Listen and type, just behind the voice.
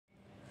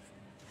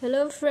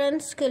Hello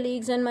friends,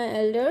 colleagues and my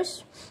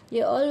elders.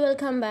 You're all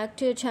welcome back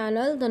to your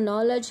channel, The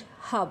Knowledge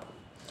Hub.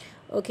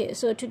 Okay,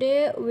 so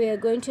today we are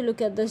going to look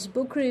at this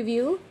book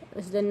review.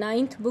 It's the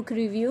 9th book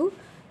review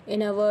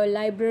in our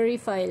library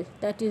file,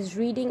 that is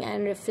reading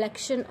and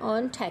reflection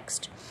on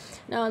text.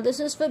 Now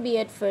this is for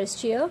B.Ed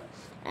first year,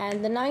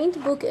 and the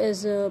 9th book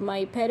is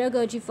my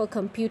pedagogy for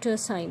computer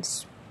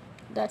science.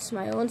 That's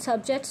my own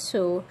subject.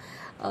 So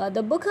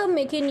the book I'm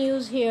making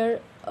use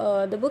here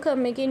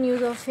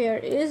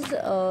is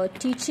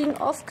Teaching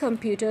of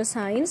Computer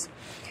Science.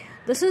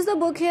 This is the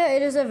book here.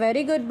 It is a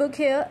very good book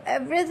here.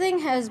 Everything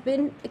has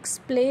been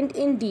explained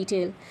in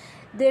detail.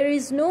 There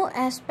is no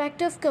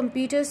aspect of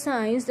computer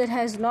science that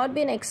has not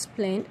been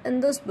explained in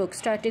this book,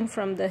 starting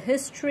from the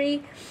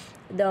history,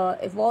 the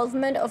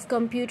evolvement of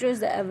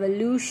computers, the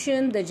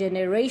evolution, the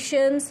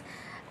generations,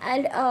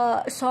 and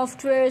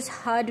softwares,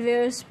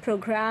 hardwares,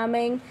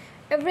 programming.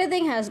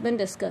 Everything has been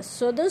discussed.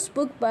 So this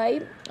book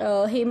by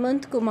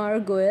Hemant Kumar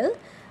Goel,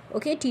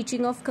 okay,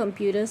 Teaching of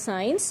Computer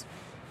Science,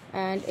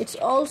 and it's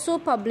also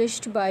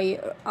published by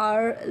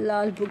R.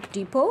 Lal Book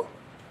Depot.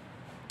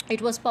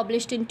 It was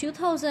published in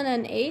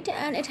 2008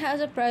 and it has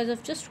a price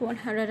of just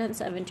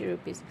 170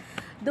 rupees.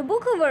 The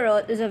book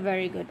overall is a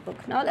very good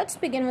book. Now let's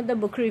begin with the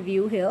book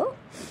review here.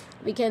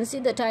 We can see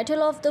the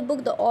title of the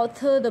book, the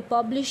author, the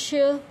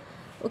publisher.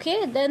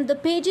 Okay, then the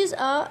pages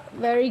are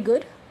very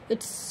good.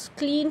 It's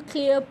clean,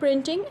 clear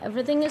printing.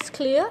 Everything is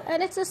clear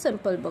and it's a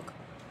simple book.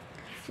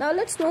 Now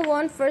let's move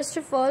on. First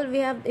of all, we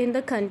have in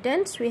the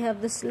contents, we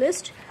have this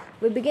list.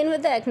 We begin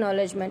with the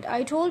acknowledgement.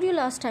 I told you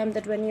last time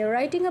that when you're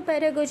writing a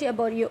pedagogy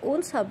about your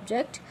own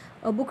subject,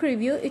 a book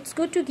review, it's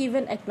good to give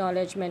an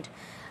acknowledgement.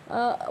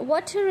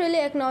 What really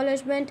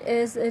acknowledgement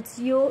is, it's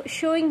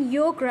showing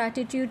your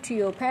gratitude to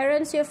your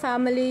parents, your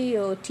family,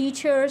 your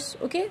teachers,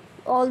 okay,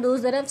 all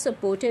those that have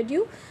supported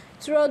you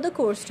throughout the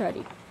course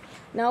study.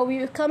 Now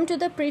we come to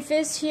the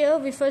preface here.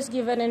 We first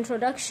give an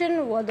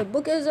introduction, what the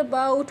book is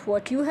about,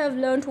 what you have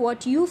learned,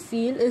 what you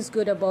feel is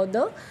good about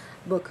the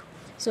book.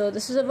 So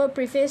this is our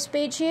preface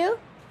page here.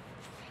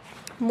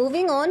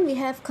 Moving on, we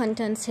have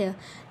contents here.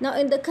 Now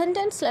in the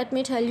contents, let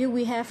me tell you,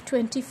 we have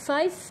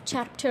 25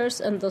 chapters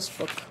in this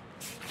book.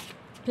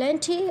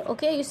 Plenty.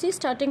 Okay, you see,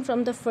 starting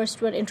from the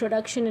first one,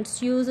 introduction,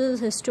 its uses,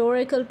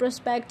 historical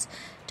prospects,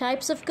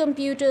 types of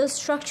computers,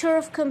 structure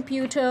of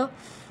computer,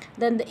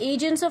 then the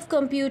agents of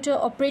computer,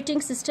 operating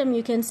system.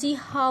 You can see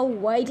how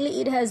widely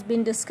it has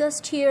been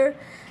discussed here.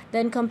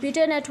 Then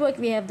computer network,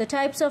 we have the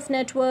types of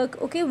network,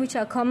 okay, which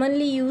are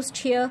commonly used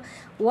here.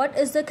 What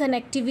is the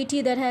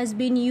connectivity that has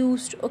been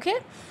used, okay.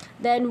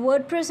 Then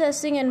word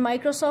processing and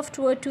Microsoft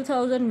Word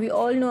 2000. We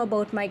all know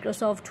about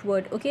Microsoft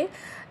Word, okay,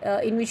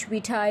 in which we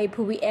type,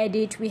 we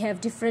edit, we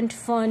have different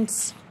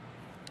fonts.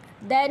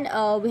 Then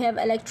we have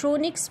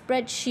electronic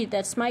spreadsheet,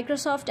 that's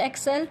Microsoft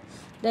Excel.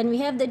 Then we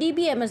have the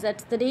DBMS,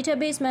 that's the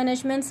database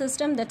management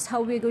system. That's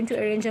how we're going to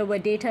arrange our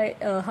data,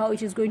 how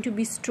it is going to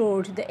be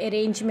stored, the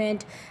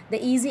arrangement, the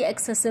easy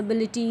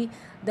accessibility,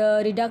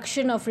 the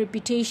reduction of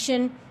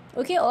repetition.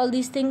 Okay, all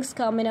these things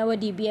come in our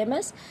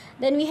DBMS.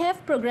 Then we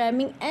have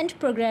programming and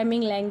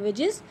programming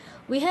languages.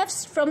 We have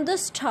from the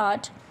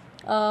start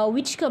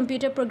which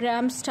computer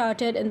program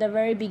started in the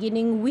very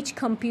beginning, which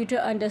computer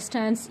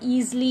understands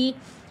easily.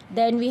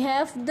 Then we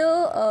have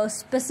the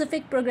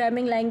specific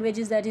programming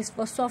languages, that is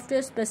for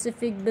software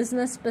specific,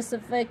 business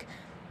specific,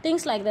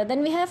 things like that.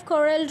 Then we have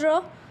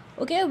CorelDRAW.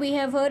 Okay, we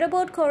have heard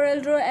about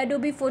CorelDRAW,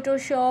 Adobe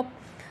Photoshop.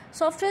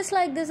 Softwares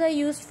like this are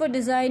used for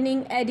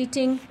designing,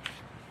 editing.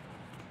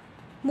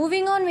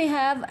 Moving on, we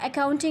have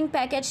accounting,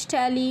 package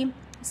tally,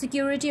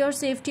 security or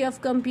safety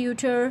of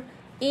computer,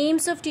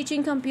 aims of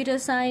teaching computer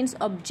science,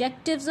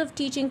 objectives of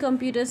teaching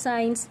computer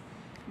science.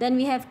 Then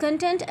we have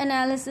content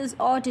analysis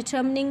or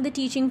determining the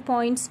teaching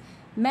points,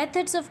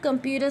 methods of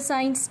computer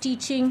science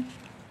teaching.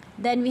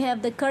 Then we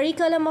have the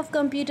curriculum of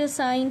computer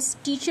science,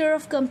 teacher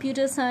of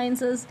computer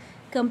sciences,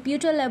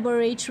 computer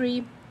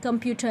laboratory,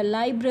 computer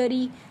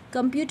library,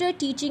 computer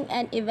teaching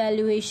and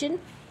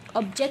evaluation,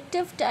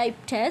 objective type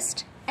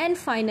test, and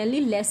finally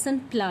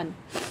lesson plan.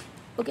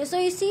 Okay, so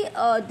you see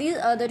these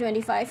are the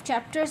 25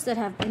 chapters that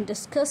have been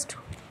discussed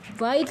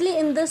widely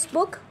in this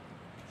book.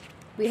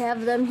 We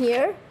have them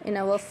here in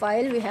our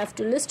file. We have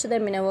to list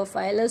them in our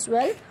file as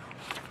well.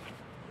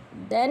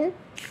 Then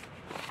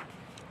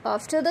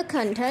after the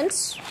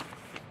contents,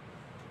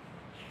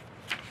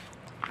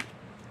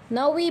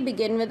 now we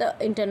begin with the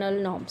internal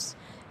norms.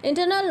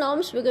 Internal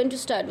norms, we're going to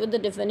start with the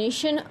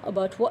definition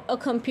about what a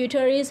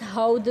computer is,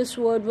 how this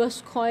word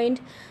was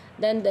coined,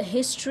 then the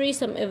history,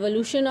 some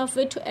evolution of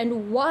it,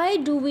 and why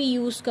do we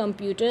use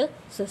computer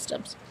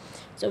systems.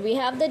 So we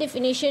have the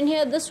definition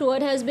here. This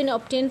word has been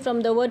obtained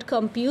from the word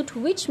compute,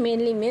 which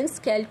mainly means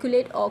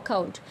calculate or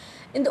count.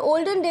 In the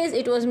olden days,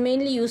 it was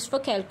mainly used for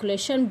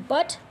calculation,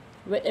 but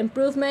with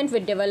improvement,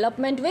 with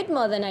development, with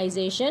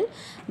modernization,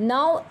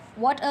 now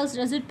what else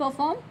does it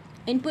perform?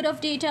 Input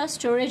of data,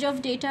 storage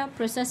of data,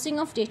 processing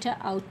of data,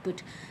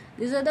 output.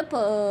 These are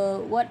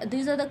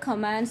the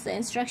commands, the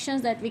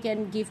instructions that we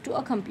can give to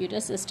a computer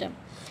system.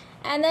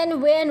 And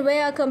then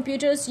where are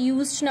computers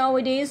used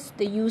nowadays?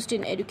 They're used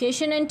in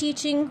education and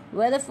teaching,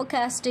 weather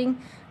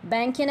forecasting,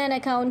 banking and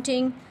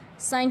accounting,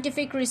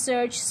 scientific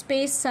research,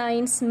 space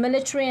science,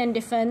 military and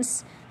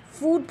defense,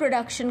 food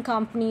production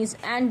companies,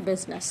 and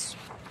business.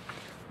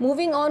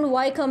 Moving on,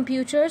 why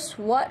computers?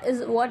 What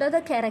are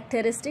the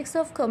characteristics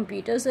of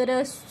computers that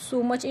are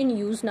so much in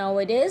use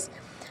nowadays?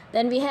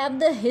 Then we have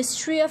the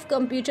history of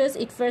computers.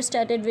 It first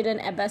started with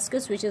an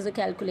abacus, which is a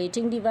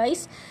calculating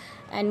device,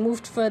 and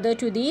moved further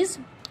to these.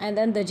 And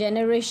then the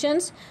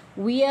generations.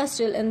 We are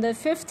still in the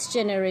 5th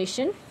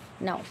generation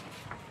now.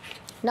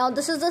 Now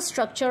this is the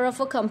structure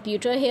of a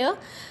computer here.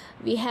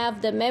 We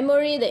have the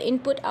memory, the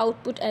input,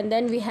 output, and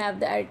then we have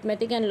the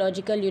arithmetic and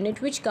logical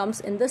unit, which comes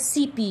in the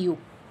CPU.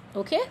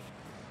 Okay.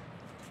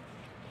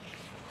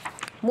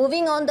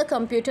 Moving on, the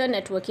computer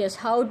network. Yes,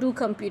 how do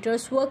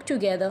computers work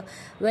together?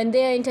 When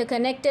they are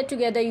interconnected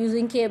together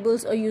using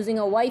cables or using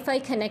a Wi-Fi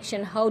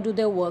connection, how do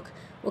they work?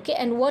 Okay,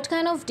 and what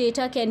kind of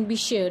data can be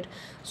shared?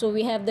 So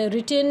we have the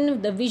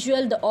written, the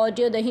visual, the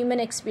audio, the human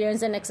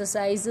experience and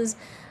exercises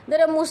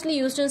that are mostly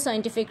used in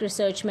scientific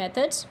research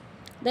methods.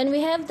 Then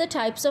we have the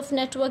types of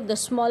network, the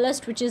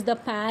smallest, which is the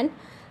PAN.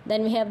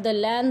 Then we have the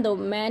LAN, the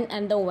MAN,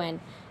 and the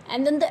WAN.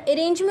 And then the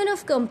arrangement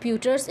of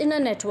computers in a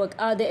network.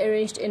 Are they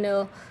arranged in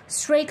a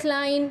straight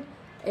line,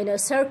 in a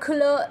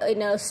circular,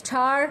 in a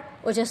star,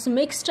 or just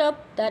mixed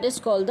up? That is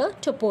called the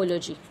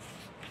topology.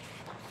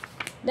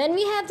 Then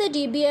we have the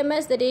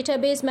DBMS, the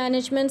database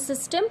management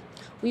system.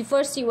 We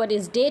first see what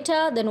is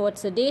data, then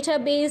what's the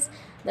database,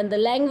 then the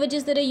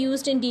languages that are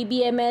used in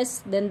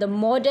DBMS, then the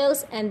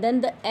models, and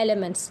then the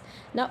elements.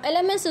 Now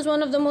elements is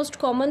one of the most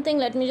common thing.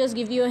 Let me just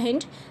give you a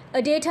hint.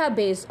 A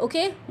database,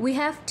 okay? We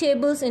have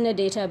tables in a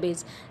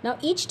database. Now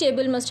each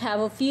table must have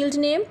a field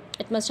name,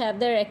 it must have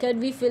the record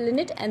we fill in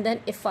it, and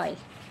then a file.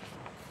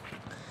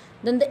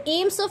 Then the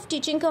aims of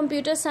teaching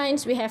computer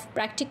science, we have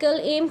practical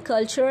aim,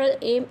 cultural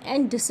aim,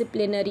 and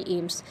disciplinary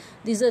aims.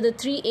 These are the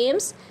 3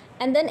 aims.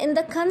 And then in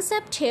the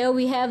concept here,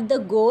 we have the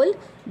goal,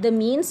 the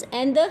means,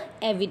 and the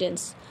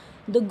evidence.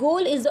 The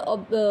goal is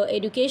the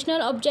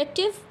educational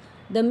objective.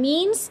 The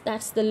means,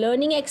 that's the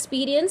learning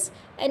experience,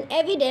 and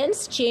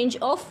evidence, change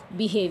of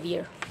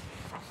behavior.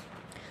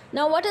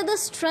 Now, what are the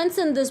strengths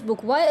in this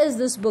book? Why is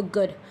this book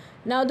good?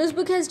 Now, this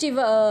book has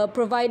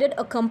provided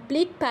a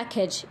complete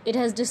package. It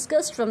has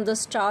discussed from the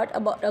start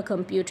about a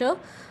computer,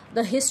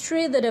 the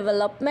history, the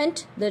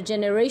development, the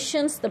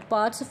generations, the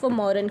parts of a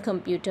modern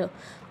computer.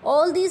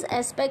 All these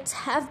aspects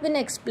have been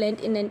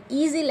explained in an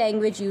easy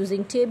language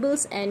using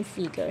tables and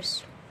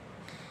figures.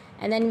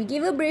 And then we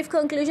give a brief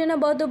conclusion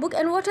about the book.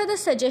 And what are the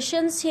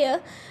suggestions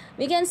here?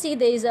 We can see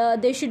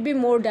there should be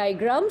more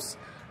diagrams.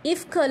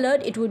 If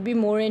colored, it would be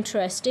more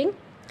interesting.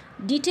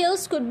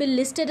 Details could be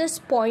listed as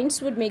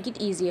points, would make it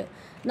easier.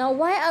 Now,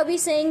 why are we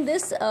saying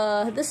this?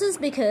 This is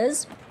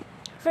because,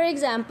 for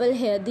example,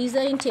 here, these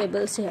are in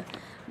tables here.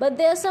 But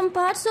there are some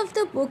parts of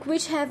the book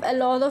which have a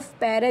lot of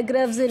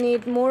paragraphs in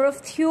it, more of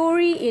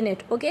theory in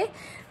it, okay?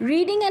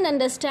 Reading and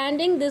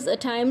understanding this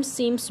at times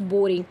seems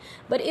boring.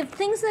 But if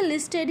things are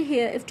listed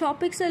here, if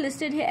topics are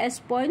listed here as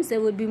points, they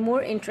would be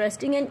more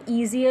interesting and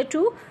easier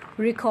to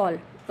recall.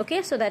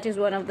 Okay, so that is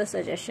one of the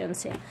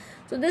suggestions here.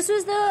 So this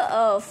was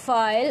the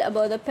file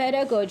about the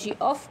pedagogy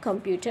of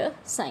computer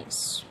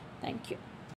science. Thank you.